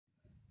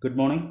Good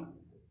morning.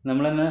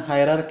 നമ്മൾ ഇന്ന്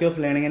hierarchy of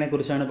ലേണിങ്ങിനെ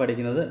കുറിച്ചാണ്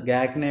പഠിക്കുന്നത്.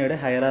 ഗാഗ്നെയുടെ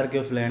ഹൈറാർക്കി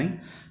ഓഫ് ലേണിംഗ്.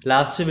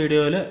 ലാസ്റ്റ്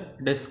വീഡിയോയിൽ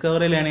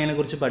ഡിസ്കവറി ലേണിങ്ങിനെ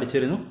കുറിച്ച്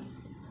പഠിച്ചിരുന്നു.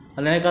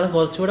 അതിനേക്കാളും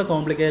കുറച്ചുകൂടെ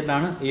കോംപ്ലിക്കേറ്റഡ്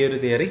ആണ് ഈ ഒരു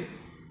തിയറി.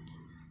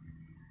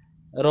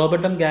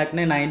 റോബർട്ട്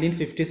ഗാഗ്നെ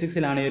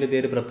 1956 ഈ ഒരു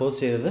തിയറി പ്രപ്പോസ്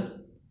ചെയ്തത്.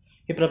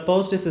 He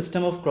proposed a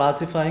system of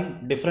classifying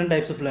different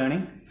types of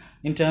learning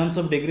in terms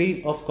of degree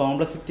of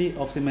complexity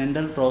of the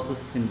mental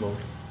processes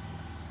involved.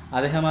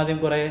 അദ്ദേഹം ആദ്യം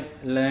കുറേ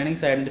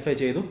ലേണിങ്സ് ഐഡൻറ്റിഫൈ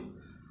ചെയ്തു,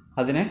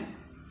 അതിനെ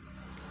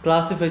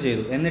ക്ലാസിഫൈ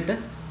ചെയ്തു, എന്നിട്ട്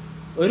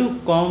ഒരു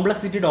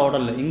കോംപ്ലക്സിറ്റിയുടെ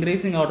ഓർഡറിൽ,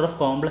 ഇൻക്രീസിങ് ഓർഡർ ഓഫ്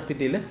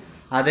കോംപ്ലക്സിറ്റിയിൽ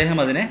അദ്ദേഹം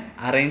അതിനെ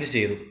അറേഞ്ച്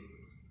ചെയ്തു.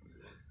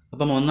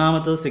 അപ്പം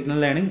ഒന്നാമത്തത് സിഗ്നൽ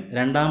ലേണിംഗ്,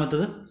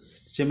 രണ്ടാമത്തത്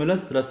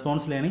സ്റ്റിമുലസ്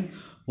റെസ്പോൺസ് ലേണിംഗ്,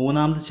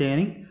 മൂന്നാമത്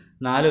chaining,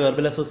 4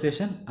 verbal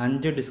association,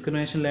 5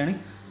 discrimination learning,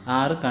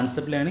 6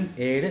 concept learning,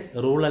 7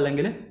 rule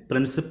അല്ലെങ്കിൽ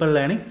പ്രിൻസിപ്പൽ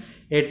ലേണിംഗ്,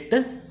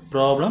 8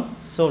 പ്രോബ്ലം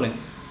സോൾവിങ്.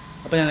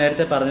 അപ്പോൾ ഞാൻ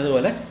നേരത്തെ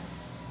പറഞ്ഞതുപോലെ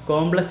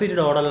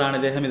കോംപ്ലക്സിറ്റിയുടെ ഓർഡറിലാണ്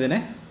ഇദ്ദേഹം ഇതിനെ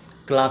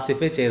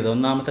ക്ലാസിഫൈ ചെയ്തത്.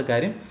 ഒന്നാമത്തെ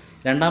കാര്യം.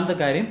 രണ്ടാമത്തെ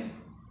കാര്യം,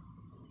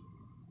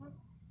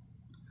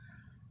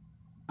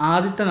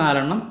 ആദ്യത്തെ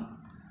 4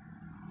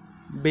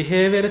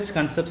 ബിഹേവിയറിസ്റ്റ്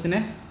കൺസെപ്റ്റ്സിനെ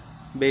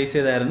ബേസ്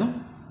ചെയ്തായിരുന്നു.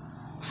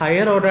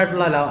 ഹയർ ഓർഡർ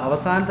ആയിട്ടുള്ള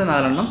അവസാനത്തെ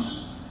 4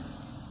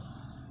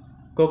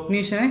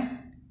 കൊഗ്നീഷനെ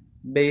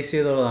ബേസ്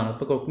ചെയ്തുള്ളതാണ്.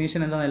 ഇപ്പോൾ കൊഗ്നീഷൻ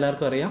എന്താണെന്ന്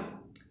എല്ലാവർക്കും അറിയാം.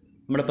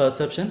 നമ്മുടെ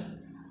പെർസെപ്ഷൻ,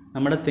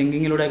 നമ്മുടെ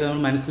തിങ്കിങ്ങിലൂടെയൊക്കെ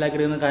നമ്മൾ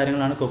മനസ്സിലാക്കിയെടുക്കുന്ന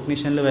കാര്യങ്ങളാണ്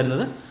കൊഗ്നീഷനിൽ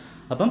വരുന്നത്.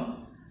 അപ്പം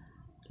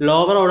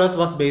lower orders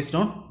was based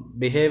on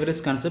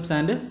behaviourist concepts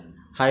and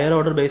higher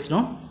order based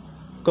on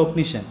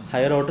cognition.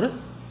 Higher order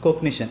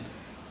cognition.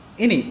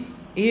 ഇനി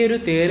ഈ ഒരു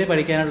തിയറി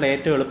പഠിക്കാനുള്ള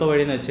ഏറ്റവും എളുപ്പ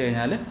വഴി എന്ന് വെച്ച്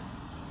കഴിഞ്ഞാൽ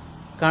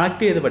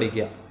കണക്ട് ചെയ്ത്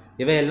പഠിക്കുക.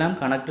 ഇവയെല്ലാം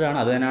കണക്റ്റഡ് ആണ്.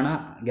 അത് തന്നെയാണ്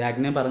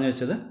ഗാഗ്നെ പറഞ്ഞു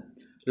വെച്ചത്.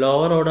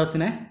 ലോവർ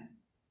ഓർഡേഴ്സിനെ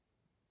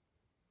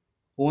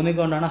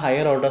ഊന്നിക്കൊണ്ടാണ്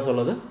ഹയർ ഓർഡേഴ്സ്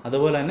ഉള്ളത്.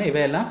 അതുപോലെ തന്നെ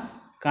ഇവയെല്ലാം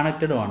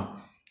കണക്റ്റഡുമാണ്.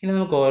 ഇനി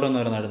നമുക്ക്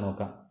ഓരോന്നോരോന്നായിട്ട്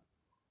നോക്കാം.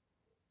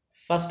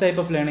 ഫസ്റ്റ്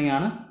ടൈപ്പ് ഓഫ് ലേണിംഗ്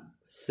ആണ്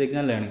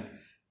signal learning.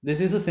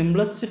 This is the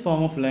simplest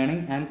form of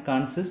learning and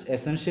consist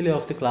essentially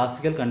of the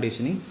classical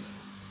conditioning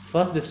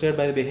first described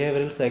by the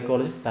behavioral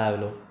psychologist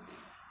Pavlov.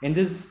 In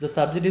this, the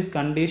subject is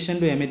conditioned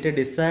to emit a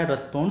desired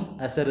response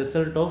as a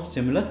result of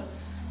stimulus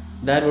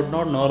that would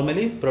not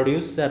normally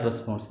produce that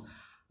response.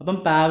 അപ്പം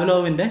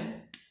പാവ്ലോവിൻ്റെ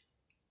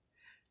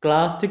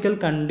classical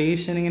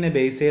കണ്ടീഷനിങ്ങിനെ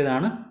base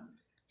ചെയ്താണ്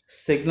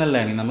signal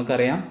learning.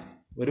 നമുക്കറിയാം,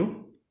 ഒരു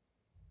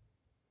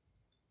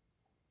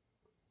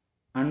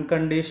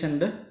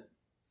unconditioned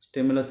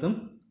സ്റ്റിമുലസും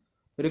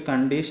ഒരു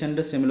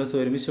conditioned സ്റ്റിമുലസും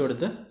ഒരുമിച്ച്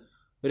കൊടുത്ത്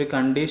ഒരു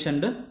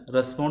conditioned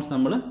response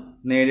നമ്മൾ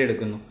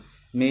നേടിയെടുക്കുന്നു.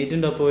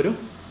 മീറ്റിൻ്റെ ഒപ്പം ഒരു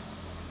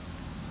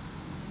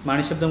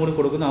മണിശബ്ദം കൂടി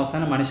കൊടുക്കുന്നു.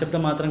 അവസാനം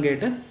മണിശബ്ദം മാത്രം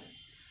കേട്ട്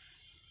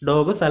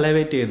ഡോഗ്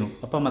സലൈവേറ്റ് ചെയ്യുന്നു.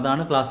 അപ്പം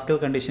അതാണ് ക്ലാസിക്കൽ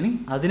കണ്ടീഷനിങ്.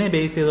 അതിനെ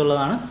ബേസ്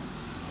ചെയ്തുള്ളതാണ്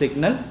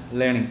സിഗ്നൽ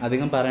ലേണിംഗ്.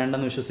 അധികം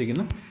പറയേണ്ടെന്ന്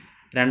വിശ്വസിക്കുന്നു.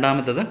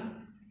 രണ്ടാമത്തത്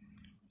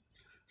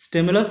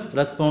സ്റ്റിമുലസ്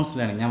റെസ്പോൺസ്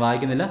ലേണിംഗ്. ഞാൻ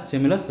വായിക്കുന്നില്ല.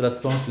 Stimulus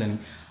response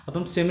learning.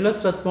 അപ്പം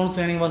stimulus response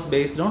learning was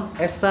based on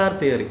SR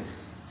theory.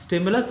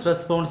 Stimulus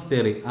response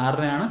theory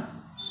ആരുടെയാണ്?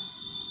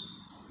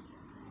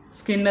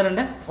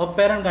 സ്കിന്നറിൻ്റെ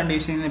ഒപ്പേറന്റ്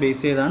കണ്ടീഷനിങ്ങിനെ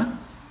base ചെയ്താണ്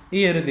ഈ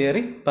ഒരു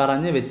തിയറി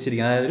പറഞ്ഞ്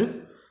വെച്ചിരിക്കുന്നത്. അതായത് ഒരു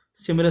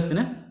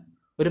സ്റ്റിമുലസിന്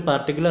ഒരു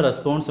പർട്ടിക്കുലർ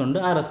റെസ്പോൺസ് ഉണ്ട്.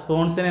 ആ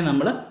റെസ്പോൺസിനെ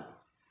നമ്മൾ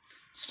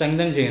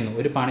സ്ട്രെങ്തൻ ചെയ്യുന്നു.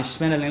 ഒരു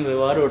പണിഷ്മെൻറ്റ് അല്ലെങ്കിൽ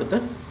റിവാർഡ് കൊടുത്ത്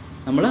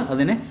നമ്മൾ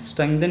അതിനെ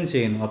സ്ട്രെങ്തൻ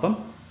ചെയ്യുന്നു. അപ്പം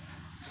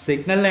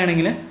സിഗ്നൽ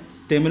ലേണിങ്ങിൽ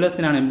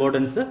സ്റ്റിമുലസിനാണ്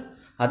ഇമ്പോർട്ടൻസ്.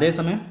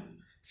 അതേസമയം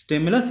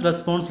സ്റ്റിമുലസ്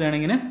റെസ്പോൺസ്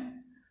ലേണിങ്ങിന്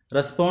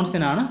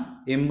റെസ്പോൺസിനാണ്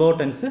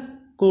ഇമ്പോർട്ടൻസ്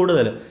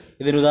കൂടുതൽ.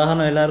 ഇതിന്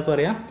ഉദാഹരണം എല്ലാവർക്കും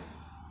അറിയാം.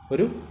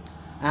 ഒരു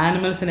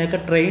ആനിമൽസിനെയൊക്കെ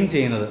ട്രെയിൻ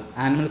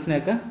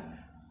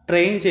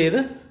ചെയ്ത്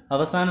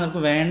അവസാനം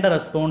നമുക്ക് വേണ്ട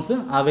റെസ്പോൺസ്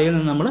അവയിൽ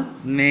നിന്ന് നമ്മൾ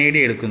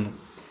നേടിയെടുക്കുന്നു.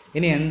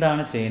 ഇനി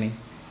എന്താണ് chaining?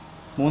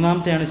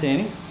 മൂന്നാമത്തെയാണ്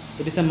chaining.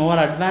 It is A more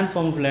advance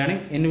form of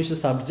learning in which the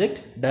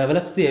subject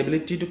develops the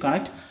ability to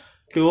connect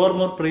 2 or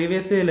more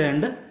previously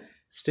learned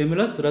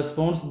stimulus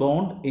response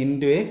bond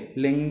into a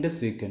linked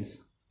sequence.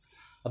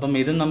 അപ്പം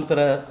ഇതും നമുക്ക്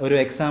ഒരു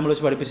example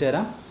വെച്ച് പഠിപ്പിച്ചു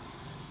തരാം.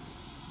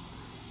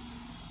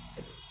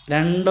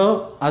 2 or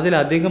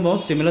അതിലധികമോ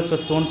stimulus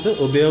response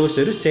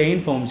ഉപയോഗിച്ചൊരു chain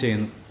form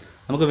ചെയ്യുന്നു.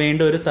 നമുക്ക്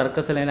വീണ്ടും ഒരു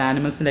സർക്കസ് അല്ലെങ്കിൽ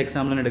ആനിമൽസിൻ്റെ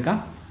എക്സാമ്പിളിന് എടുക്കാം.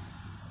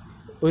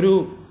 ഒരു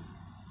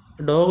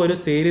ഡോഗ് ഒരു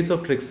സീരീസ്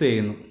ഓഫ് ട്രിക്സ്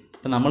ചെയ്യുന്നു.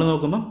 അപ്പം നമ്മൾ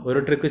നോക്കുമ്പം ഒരു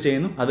ട്രിക്ക്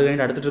ചെയ്യുന്നു, അത്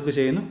കഴിഞ്ഞിട്ട് അടുത്ത ട്രിക്ക്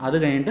ചെയ്യുന്നു, അത്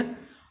കഴിഞ്ഞിട്ട്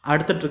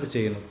അടുത്ത ട്രിക്ക്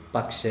ചെയ്യുന്നു.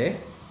 പക്ഷേ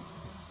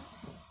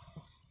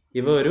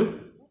ഇവ ഒരു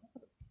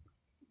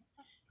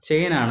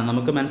ചെയിനാണ്.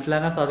 നമുക്ക്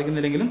മനസ്സിലാക്കാൻ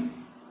സാധിക്കുന്നില്ലെങ്കിലും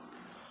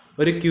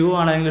ഒരു ക്യൂ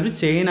ആണെങ്കിൽ ഒരു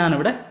ചെയിനാണ്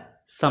ഇവിടെ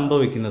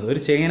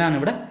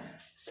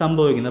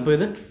സംഭവിക്കുന്നത്. അപ്പോൾ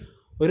ഇത്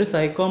ഒരു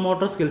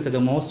സൈക്കോമോട്ടർ സ്കിൽസൊക്കെ,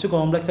 മോസ്റ്റ്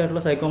കോംപ്ലക്സ്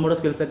ആയിട്ടുള്ള സൈക്കോമോട്ടർ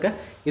സ്കിൽസൊക്കെ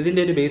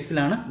ഇതിൻ്റെ ഒരു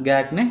ബേസിലാണ്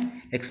ഗാഗ്നെ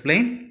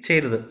എക്സ്പ്ലെയിൻ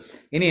ചെയ്തത്.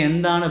 ഇനി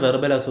എന്താണ്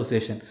വെർബൽ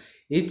അസോസിയേഷൻ?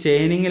 ഈ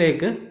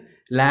ചെയിനിങ്ങിലേക്ക്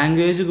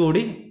ലാംഗ്വേജ്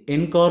കൂടി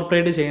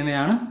ഇൻകോർപ്പറേറ്റ്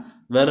ചെയ്യുന്നതാണ്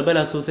വെർബൽ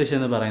അസോസിയേഷൻ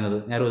എന്ന് പറയുന്നത്.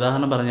 ഞാനൊരു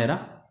ഉദാഹരണം പറഞ്ഞുതരാം.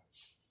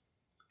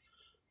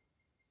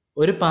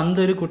 ഒരു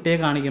പന്ത് ഒരു കുട്ടിയെ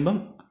കാണിക്കുമ്പം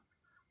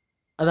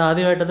അത്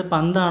ആദ്യമായിട്ടത്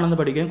പന്താണെന്ന്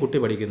പഠിക്കാൻ കുട്ടി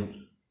പഠിക്കുന്നു.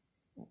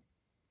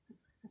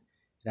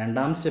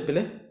 രണ്ടാം സ്റ്റെപ്പിൽ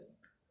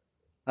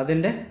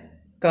അതിൻ്റെ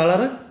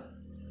കളറ്,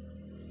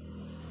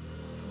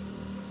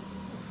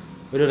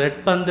 ഒരു റെഡ്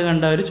പന്ത്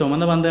കണ്ട, ഒരു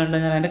ചുമന്ന പന്ത് കണ്ട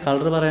ഞാൻ അതിൻ്റെ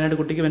കളർ പറയാനായിട്ട്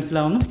കുട്ടിക്ക്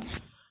മനസ്സിലാവുന്നു.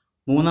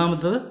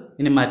 മൂന്നാമത്തത്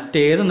ഇനി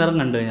മറ്റേത് നിറം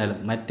കണ്ടു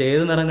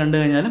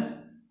കഴിഞ്ഞാലും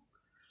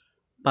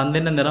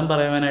പന്തിൻ്റെ നിറം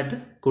പറയുവാനായിട്ട്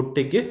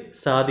കുട്ടിക്ക്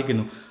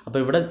സാധിക്കുന്നു. അപ്പോൾ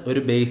ഇവിടെ ഒരു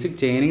ബേസിക്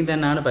ചെയിനിങ്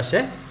തന്നെയാണ്, പക്ഷേ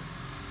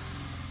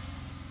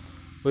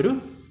ഒരു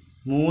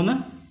 3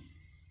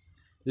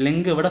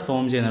 ലിങ്ക് ഇവിടെ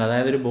ഫോം ചെയ്യുന്നുണ്ട്.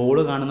 അതായത് ഒരു ബോൾ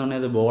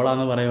കാണുന്നുണ്ടെങ്കിൽ അത്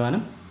ബോളാണെന്ന്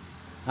പറയുവാനും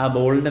ആ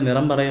ബോളിൻ്റെ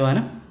നിറം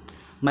പറയുവാനും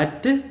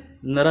മറ്റ്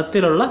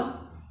നിറത്തിലുള്ള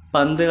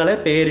പന്തുകളെ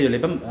പേര് ചൊല്ലി,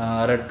 ഇപ്പം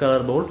റെഡ്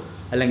കളർ ബോൾ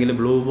അല്ലെങ്കിൽ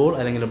ബ്ലൂ ബോൾ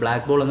അല്ലെങ്കിൽ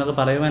ബ്ലാക്ക് ബോൾ എന്നൊക്കെ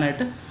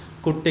പറയുവാനായിട്ട്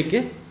കുട്ടിക്ക്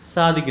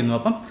സാധിക്കുന്നു.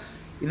 അപ്പം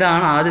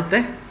ഇതാണ് ആദ്യത്തെ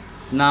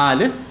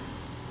 4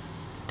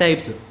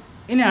 ടൈപ്സ്.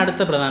 ഇനി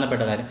അടുത്ത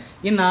പ്രധാനപ്പെട്ട കാര്യം,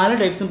 ഈ 4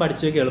 ടൈപ്സും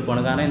പഠിച്ചു വയ്ക്കുക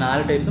എളുപ്പമാണ്. കാരണം ഈ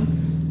 4 ടൈപ്സും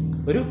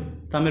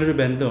തമ്മിലൊരു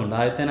ബന്ധമുണ്ട്.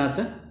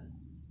 ആദ്യത്തിനകത്ത്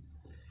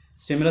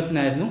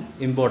സ്റ്റിമുലസിനായിരുന്നു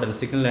ഇമ്പോർട്ടൻസ്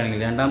സിഗ്നൽ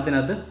ലേണിംഗിൽ,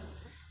 രണ്ടാമത്തിനകത്ത്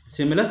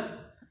സ്റ്റിമുലസ്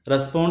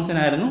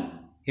റെസ്പോൺസിനായിരുന്നു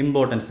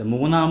ഇമ്പോർട്ടൻസ്,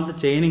 മൂന്നാമത്തെ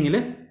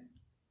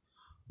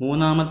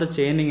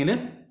ചെയിനിങ്ങിൽ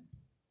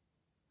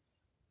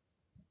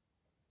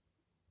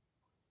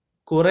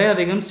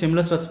കുറേയധികം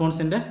സ്റ്റിമുലസ്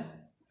റെസ്പോൺസിൻ്റെ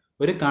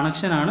ഒരു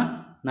കണക്ഷനാണ്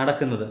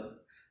നടക്കുന്നത്.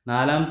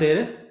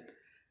 നാലാമത്തേത്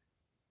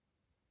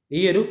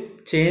ഈ ഒരു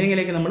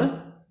ചെയിനിങ്ങിലേക്ക് നമ്മൾ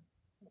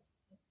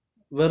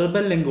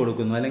വെർബൽ ലിങ്ക്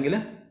കൊടുക്കുന്നു അല്ലെങ്കിൽ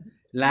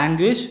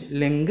ലാംഗ്വേജ്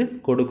ലിങ്ക്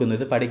കൊടുക്കുന്നു.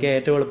 ഇത് പഠിക്കാൻ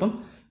ഏറ്റവും എളുപ്പം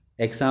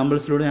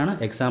എക്സാമ്പിൾസിലൂടെയാണ്.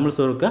 എക്സാമ്പിൾസ്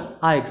ഓർക്കുക,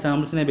 ആ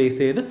എക്സാമ്പിൾസിനെ ബേസ്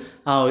ചെയ്ത്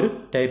ആ ഒരു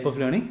ടൈപ്പ് ഓഫ്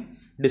ലേണിംഗ്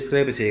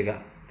ഡിസ്ക്രൈബ് ചെയ്യുക.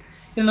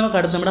 ഇനി നമുക്ക്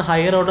അടുത്ത് നമ്മുടെ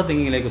ഹയർ ഓർഡർ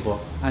തിങ്കിങ്ങിലേക്ക്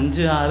പോകാം.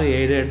 5, 6,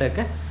 7, 8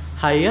 ഒക്കെ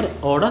ഹയർ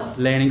ഓർഡർ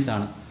ലേണിങ്സ്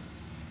ആണ്.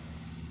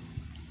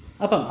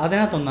 അപ്പം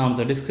അതിനകത്ത്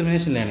ഒന്നാമത്തെ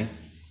discrimination learning.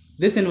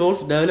 This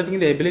involves developing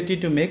the ability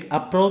to make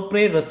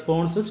appropriate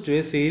responses to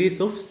a series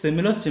of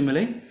similar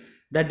stimuli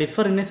that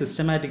differ in a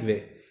systematic way.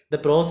 The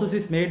process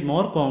is made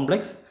more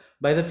complex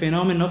by the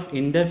phenomenon of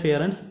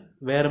interference,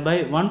 whereby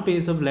one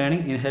piece of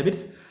learning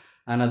inhibits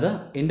another.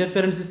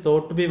 Interference is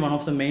thought to be one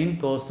of the main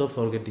causes of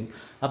forgetting.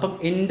 അപ്പം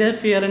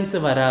interference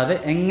വരാതെ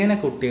എങ്ങനെ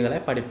കുട്ടികളെ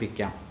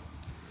പഠിപ്പിക്കാം?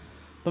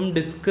 അപ്പം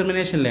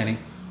discrimination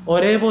learning,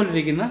 ഒരേപോലെ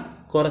ഇരിക്കുന്ന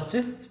കുറച്ച്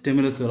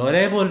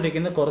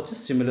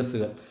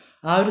സ്റ്റിമുലസുകൾ,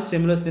 ആ ഒരു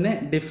സ്റ്റിമുലസിനെ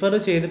ഡിഫർ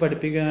ചെയ്ത്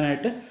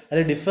പഠിപ്പിക്കുവാനായിട്ട്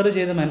അല്ലെങ്കിൽ ഡിഫർ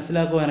ചെയ്ത്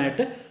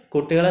മനസ്സിലാക്കുവാനായിട്ട്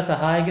കുട്ടികളെ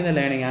സഹായിക്കുന്ന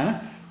ലേണിംഗ് ആണ്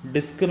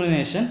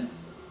ഡിസ്ക്രിമിനേഷൻ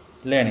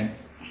ലേണിംഗ്.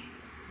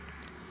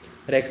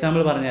 ഒരു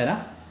എക്സാമ്പിൾ പറഞ്ഞുതരാം.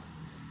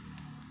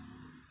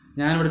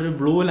 ഞാനിവിടെ ഒരു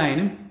ബ്ലൂ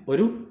ലൈനും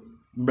ഒരു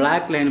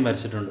ബ്ലാക്ക് ലൈനും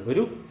വരച്ചിട്ടുണ്ട്,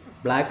 ഒരു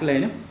ബ്ലാക്ക്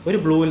ലൈനും ഒരു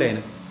ബ്ലൂ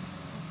ലൈനും.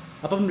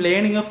 അപ്പം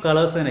ലേണിംഗ് ഓഫ്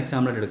കളേഴ്സ് എന്ന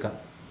എക്സാമ്പിൾ എടുക്കാം.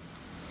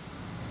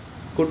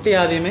 കുട്ടി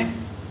ആദ്യമേ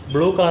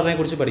ബ്ലൂ കളറിനെ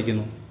കുറിച്ച്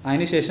പഠിക്കുന്നു,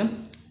 അതിനുശേഷം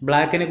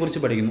ബ്ലാക്കിനെ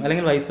കുറിച്ച് പഠിക്കുന്നു,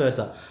 അല്ലെങ്കിൽ വൈസ്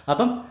വേഴ്സ.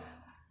 അപ്പം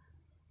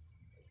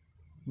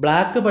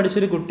ബ്ലാക്ക്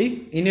പഠിച്ചൊരു കുട്ടി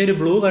ഇനി ഒരു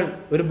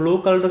ബ്ലൂ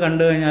കളർ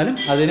കണ്ടു കഴിഞ്ഞാലും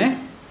അതിനെ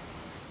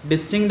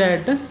ഡിസ്റ്റിങ്ക്റ്റ്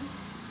ആയിട്ട്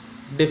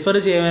ഡിഫർ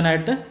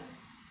ചെയ്യാനായിട്ട്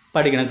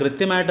പഠിക്കണം.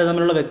 കൃത്യമായിട്ട്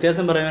തമ്മിലുള്ള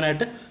വ്യത്യാസം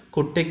പറയാനായിട്ട്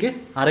കുട്ടിക്ക്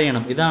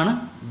അറിയണം. ഇതാണ്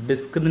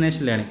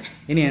ഡിസ്ക്രിമിനേഷൻ ലേണിംഗ്.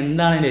 ഇനി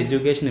എന്താണ് ഇതിൻ്റെ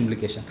എഡ്യൂക്കേഷൻ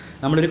ഇംപ്ലിക്കേഷൻ?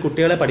 നമ്മളൊരു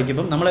കുട്ടികളെ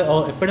പഠിക്കുമ്പം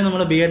എപ്പോഴും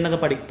നമ്മൾ B.Ed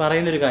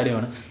പറയുന്നൊരു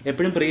കാര്യമാണ്,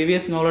 എപ്പോഴും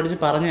പ്രീവിയസ് നോളജ്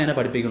പറഞ്ഞ് തന്നെ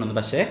പഠിപ്പിക്കണമെന്ന്.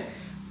 പക്ഷേ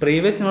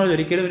പ്രീവിയസ് നോളജ്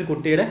ഒരിക്കലും ഒരു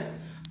കുട്ടിയുടെ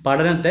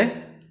പഠനത്തെ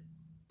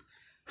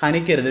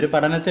ഹനിക്കരുത്, ഒരു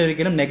പഠനത്തെ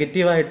ഒരിക്കലും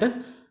നെഗറ്റീവായിട്ട്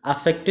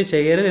അഫക്റ്റ്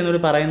ചെയ്യരുത് എന്നൊരു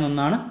പറയുന്ന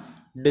ഒന്നാണ്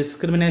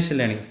ഡിസ്ക്രിമിനേഷൻ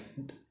ലേണിംഗ്.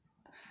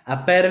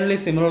 അപ്പാരൻ്റ്ലി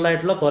സിമിലർ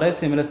ആയിട്ടുള്ള കുറേ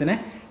സ്റ്റിമുലസിനെ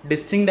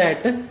ഡിസ്റ്റിങ്ക്റ്റ്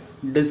ആയിട്ട്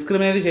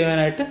ഡിസ്ക്രിമിനേറ്റ്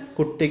ചെയ്യാനായിട്ട്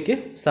കുട്ടിക്ക്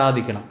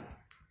സാധിക്കണം.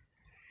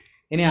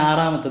 ഇനി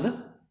ആറാമത്തത്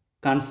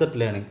concept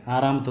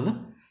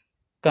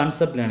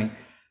learning.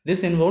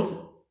 This involves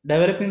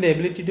developing the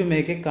ability to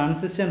make A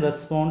consistent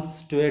response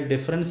to A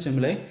different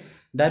stimuli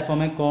that form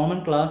a common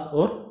class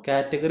or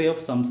category of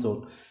some sort.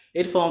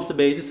 It forms the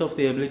basis of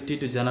the ability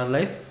to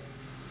generalize,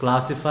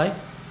 classify,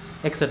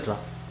 etc.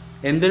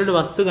 എന്തൊരു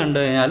വസ്തു കണ്ടു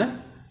കഴിഞ്ഞാൽ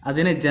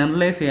അതിനെ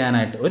generalise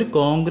ചെയ്യാനായിട്ട്, ഒരു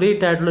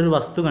concrete ആയിട്ടുള്ളൊരു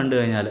വസ്തു കണ്ടു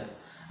കഴിഞ്ഞാൽ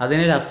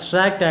അതിനെ ഒരു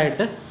അബ്സ്ട്രാക്റ്റ്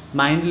ആയിട്ട്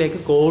മൈൻഡിലേക്ക്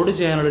കോഡ്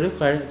ചെയ്യാനുള്ളൊരു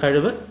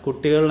കഴിവ്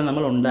കുട്ടികളിൽ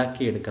നമ്മൾ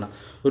ഉണ്ടാക്കിയെടുക്കണം.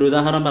 ഒരു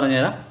ഉദാഹരണം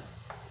പറഞ്ഞുതരാം.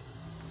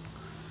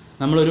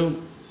 നമ്മളൊരു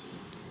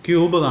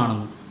ക്യൂബ്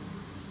കാണുന്നു,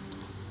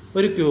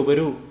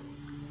 ഒരു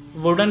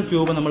വുഡൻ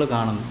ക്യൂബ് നമ്മൾ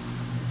കാണുന്നു.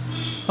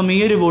 അപ്പം ഈ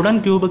ഒരു വുഡൻ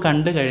ക്യൂബ്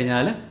കണ്ടു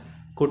കഴിഞ്ഞാൽ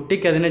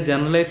കുട്ടിക്ക് അതിനെ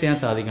ജനറലൈസ് ചെയ്യാൻ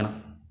സാധിക്കണം.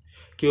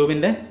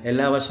 ക്യൂബിൻ്റെ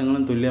എല്ലാ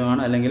വശങ്ങളും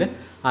തുല്യമാണ്, അല്ലെങ്കിൽ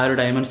ആ ഒരു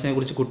ഡയമെൻഷനെ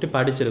കുറിച്ച് കുട്ടി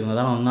പഠിച്ചെടുക്കുന്നു.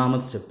 അതാണ്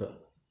ഒന്നാമത്തെ സ്റ്റെപ്പ്.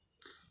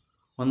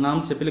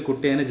 ഒന്നാമത്തെ സ്റ്റെപ്പിൽ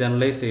കുട്ടി അതിനെ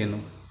ജനറലൈസ് ചെയ്യുന്നു.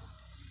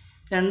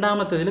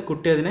 രണ്ടാമത്തേതിൽ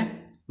കുട്ടി അതിനെ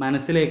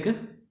മനസ്സിലേക്ക്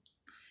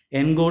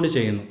എൻകോഡ്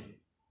ചെയ്യുന്നു.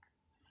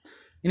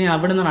 ഇനി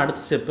അവിടെ നിന്നാണ്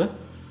അടുത്ത സ്റ്റെപ്പ്.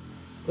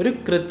 ഒരു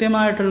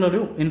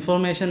കൃത്യമായിട്ടുള്ളൊരു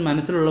ഇൻഫോർമേഷൻ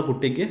മനസ്സിലുള്ള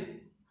കുട്ടിക്ക്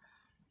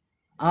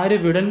ആ ഒരു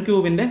വുഡൻ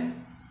ക്യൂബിൻ്റെ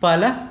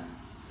പല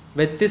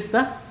വ്യത്യസ്ത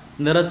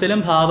നിറത്തിലും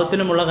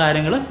ഭാവത്തിലുമുള്ള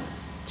കാര്യങ്ങൾ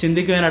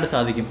ചിന്തിക്കുവാനായിട്ട്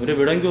സാധിക്കും. ഒരു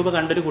വുഡൻ ക്യൂബ്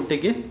കണ്ടൊരു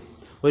കുട്ടിക്ക്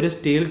ഒരു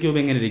സ്റ്റീൽ ക്യൂബ്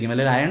എങ്ങനെ ഇരിക്കും,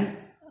 അല്ലെങ്കിൽ അയൺ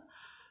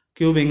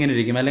ക്യൂബ് എങ്ങനെ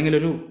ഇരിക്കും, അല്ലെങ്കിൽ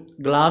ഒരു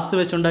ഗ്ലാസ്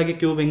വെച്ചുണ്ടാക്കിയ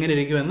ക്യൂബ് എങ്ങനെ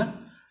ഇരിക്കുമെന്ന്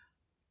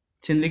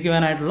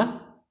ചിന്തിക്കുവാനായിട്ടുള്ള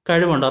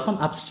കഴിവുണ്ട്. അപ്പം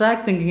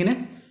അബ്സ്ട്രാക്ട് തിങ്കിങ്ങിന്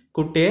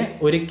കുട്ടിയെ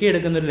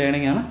ഒരുക്കിയെടുക്കുന്നൊരു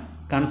ലേണിംഗ് ആണ്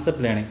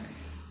കൺസെപ്റ്റ് ലേണിംഗ്.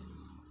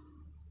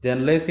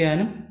 ജനറലൈസ്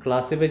ചെയ്യാനും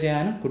ക്ലാസിഫൈ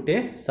ചെയ്യാനും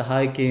കുട്ടിയെ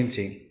സഹായിക്കുകയും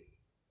ചെയ്യും.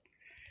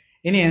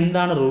 ഇനി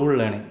എന്താണ് റൂൾ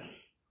ലേണിംഗ്?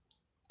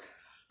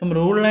 അപ്പം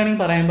റൂൾ ലേണിംഗ്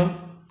പറയുമ്പം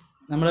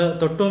നമ്മൾ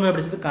തൊട്ട് മുമ്പേ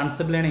പഠിച്ചത്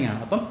കൺസെപ്റ്റ് ലേണിംഗ് ആണ്.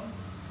 അപ്പം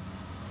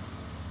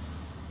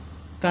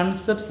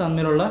കൺസെപ്റ്റ്സ്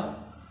തമ്മിലുള്ള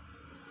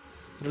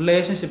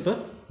റിലേഷൻഷിപ്പ്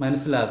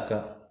മനസ്സിലാക്കുക.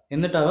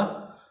 എന്നിട്ട് അവ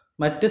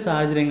മറ്റ്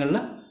സാഹചര്യങ്ങളിൽ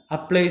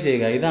അപ്ലൈ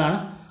ചെയ്യുക. ഇതാണ്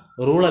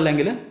റൂൾ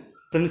അല്ലെങ്കിൽ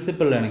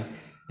principal learning.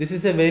 This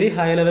is A very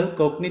high level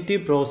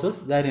cognitive process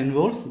that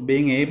involves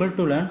being able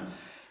to learn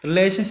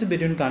relationship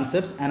between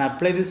concepts and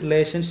apply this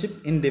relationship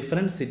in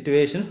different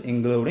situations,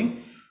 including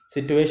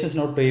situations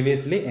not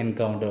previously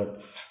encountered.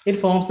 It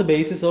forms the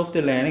basis of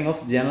the learning of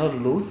general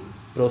rules,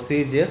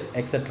 procedures,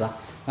 etc.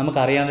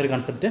 നമുക്കറിയാവുന്നൊരു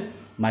concept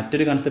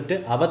മറ്റൊരു concept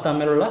അവ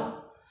തമ്മിലുള്ള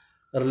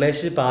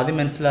relationship ആദ്യം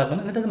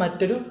മനസ്സിലാക്കുന്നു, എന്നിട്ട് അത്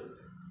മറ്റൊരു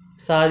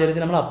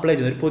സാഹചര്യത്തിൽ നമ്മൾ അപ്ലൈ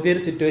ചെയ്യുന്നു. ഒരു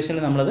പുതിയൊരു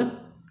സിറ്റുവേഷനിൽ നമ്മളത്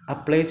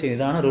അപ്ലൈ ചെയ്യും.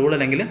 ഇതാണ് റൂൾ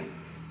അല്ലെങ്കിൽ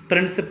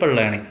പ്രിൻസിപ്പൽ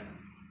ലേണിംഗ്.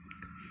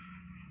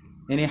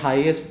 ഇനി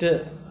highest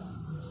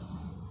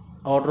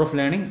order of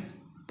learning,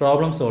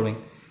 problem solving.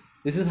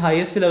 This is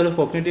highest level of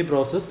cognitive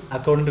process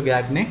according to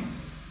Gagne.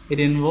 It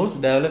involves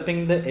developing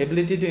the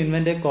ability to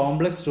invent a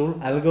complex rule,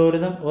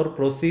 algorithm or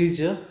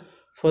procedure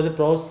for the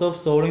process of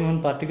solving one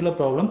particular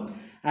problem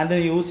and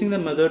then using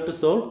the method to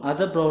solve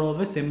other problem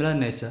of a similar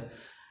nature.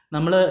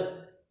 നമ്മൾ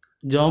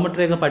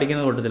geometry ഒക്കെ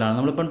പഠിക്കുന്ന കൂട്ടത്തിലാണ്.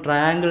 നമ്മളിപ്പം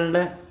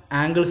ട്രയാങ്കിളിൻ്റെ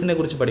ആംഗിൾസിനെ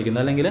കുറിച്ച് പഠിക്കുന്നു,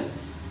 അല്ലെങ്കിൽ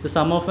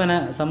some of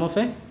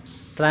A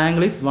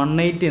triangle is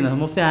 180 എന്ന്,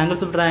 some of the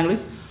angles of triangle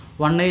is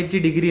 180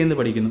 degree എന്ന്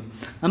പഠിക്കുന്നു.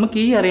 നമുക്ക്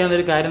ഈ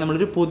അറിയാവുന്നൊരു കാര്യം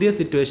നമ്മളൊരു പുതിയ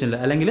സിറ്റുവേഷനിൽ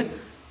അല്ലെങ്കിൽ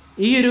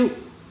ഈ ഒരു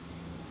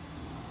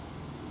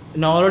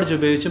നോളജ്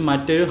ഉപയോഗിച്ച്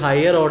മറ്റൊരു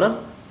ഹയർ ഓർഡർ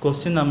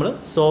ക്വസ്റ്റ്യൻ നമ്മൾ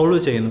സോൾവ്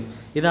ചെയ്യുന്നു.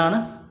 ഇതാണ്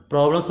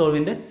പ്രോബ്ലം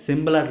സോൾവിൻ്റെ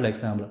സിമ്പിളായിട്ടുള്ള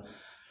എക്സാമ്പിൾ.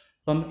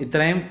 അപ്പം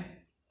ഇത്രയും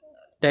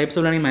ടൈപ്സ്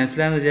ഓഫ് ലേണിംഗ്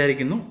മനസ്സിലായെന്ന്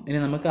വിചാരിക്കുന്നു. ഇനി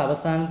നമുക്ക്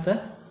അവസാനത്തെ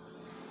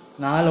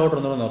 4 ഓർഡർ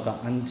ഒന്നുകൂടെ നോക്കാം.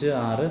 5,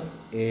 6,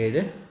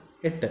 7,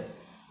 8.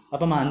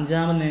 അപ്പം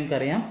 5ാമത്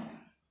നിങ്ങൾക്കറിയാം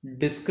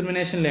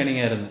ഡിസ്ക്രിമിനേഷൻ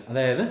ലേണിംഗ് ആയിരുന്നു.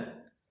 അതായത്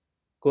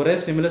കുറേ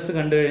സ്റ്റിമുലസ്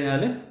കണ്ടു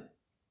കഴിഞ്ഞാൽ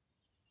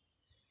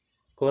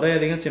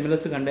കുറേയധികം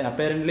സ്റ്റിമുലസ്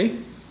അപ്പയറൻ്റ്ലി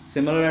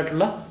സിമിലർ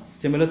ആയിട്ടുള്ള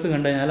സ്റ്റിമുലസ്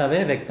കണ്ടു കഴിഞ്ഞാൽ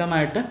അവയെ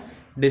വ്യക്തമായിട്ട്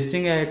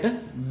ഡിസ്റ്റിങ് ആയിട്ട്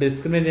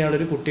ഡിസ്ക്രിമിനേറ്റ്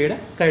ചെയ്യാനുള്ളൊരു കുട്ടിയുടെ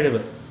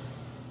കഴിവ്.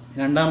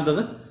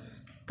 രണ്ടാമത്തത്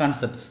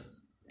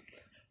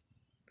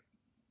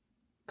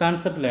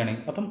കൺസെപ്റ്റ്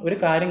ലേണിംഗ്. അപ്പം ഒരു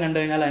കാര്യം കണ്ടു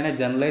കഴിഞ്ഞാൽ അതിനെ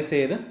ജനറലൈസ്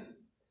ചെയ്ത്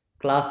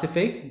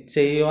ക്ലാസിഫൈ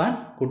ചെയ്യുവാൻ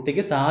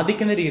കുട്ടിക്ക്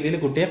സാധിക്കുന്ന രീതിയിൽ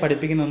കുട്ടിയെ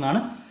പഠിപ്പിക്കുന്ന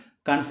ഒന്നാണ്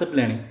കൺസെപ്റ്റ്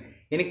ലേണിംഗ്.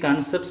 ഇനി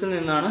കൺസെപ്റ്റ്സിൽ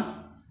നിന്നാണ്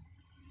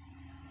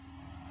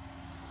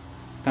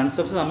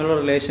കൺസെപ്റ്റ്സ് തമ്മിലുള്ള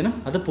റിലേഷനും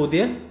അത്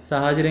പുതിയ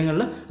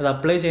സാഹചര്യങ്ങളിൽ അത്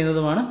അപ്ലൈ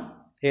ചെയ്യുന്നതുമാണ്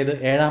ഏത്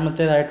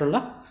 7ാമത്തേതായിട്ടുള്ള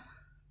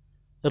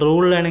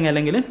റൂൾ ലേണിംഗ്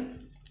അല്ലെങ്കിൽ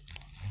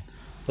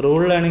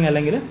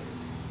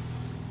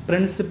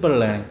പ്രിൻസിപ്പൽ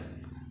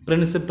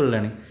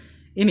ലേണിംഗ്.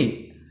 ഇനി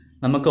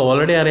നമുക്ക്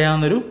ഓൾറെഡി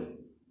അറിയാവുന്നൊരു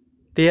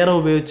തിയറം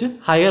ഉപയോഗിച്ച്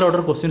ഹയർ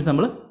ഓർഡർ ക്വസ്റ്റ്യൻസ്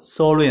നമ്മൾ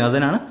സോൾവ് ചെയ്യുന്നത്,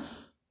 അതിനാണ്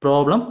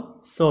പ്രോബ്ലം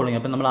സോൾവിങ്.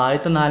 അപ്പം നമ്മൾ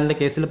ആദ്യത്തെ 4ൻ്റെ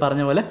കേസിൽ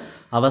പറഞ്ഞ പോലെ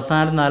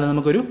അവസാനത്തെ 4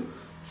 നമുക്കൊരു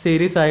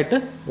സീരീസ് ആയിട്ട്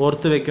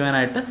ഓർത്ത്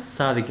വയ്ക്കുവാനായിട്ട്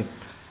സാധിക്കും.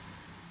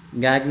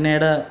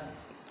 ഗാഗ്നയുടെ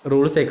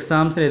റൂൾസ്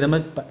എക്സാംസിന്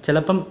എഴുതുമ്പോൾ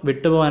ചിലപ്പം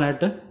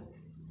വിട്ടുപോകാനായിട്ട്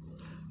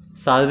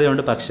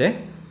സാധ്യതയുണ്ട്. പക്ഷേ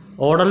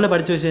ഓർഡറിൽ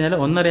പഠിച്ചു വെച്ച് കഴിഞ്ഞാൽ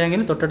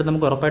ഒന്നറിയാമെങ്കിൽ തൊട്ടടുത്ത്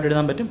നമുക്ക് ഉറപ്പായിട്ട്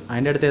എഴുതാൻ പറ്റും,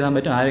 അതിൻ്റെ അടുത്ത് എഴുതാൻ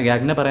പറ്റും.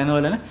 ഗാഗ്നെ പറയുന്ന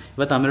പോലെ തന്നെ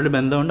ഇവ തമ്മിലൊരു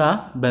ബന്ധമുണ്ട്. ആ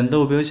ബന്ധം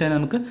ഉപയോഗിച്ച് തന്നെ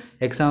നമുക്ക്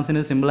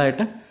എക്സാംസിന്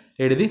സിമ്പിളായിട്ട്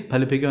എഴുതി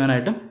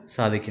ഫലിപ്പിക്കുവാനായിട്ടും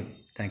സാധിക്കും.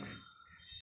 താങ്ക്സ്.